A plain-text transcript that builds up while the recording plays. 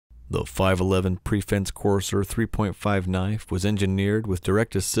The 511 Prefence Courser 3.5 knife was engineered with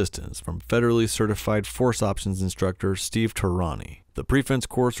direct assistance from federally certified force options instructor Steve Tarani. The Prefence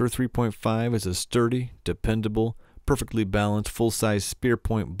Courser 3.5 is a sturdy, dependable, perfectly balanced full-size spear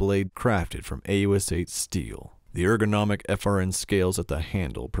point blade crafted from AUS-8 steel. The ergonomic FRN scales at the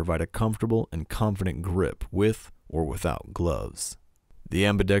handle provide a comfortable and confident grip with or without gloves. The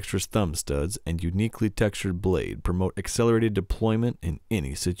ambidextrous thumb studs and uniquely textured blade promote accelerated deployment in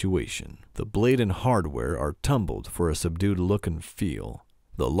any situation. The blade and hardware are tumbled for a subdued look and feel.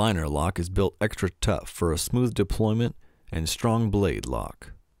 The liner lock is built extra tough for a smooth deployment and strong blade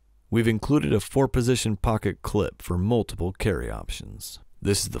lock. We've included a 4-position pocket clip for multiple carry options.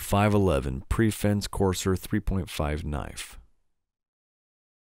 This is the 511 Prefence Courser 3.5 knife.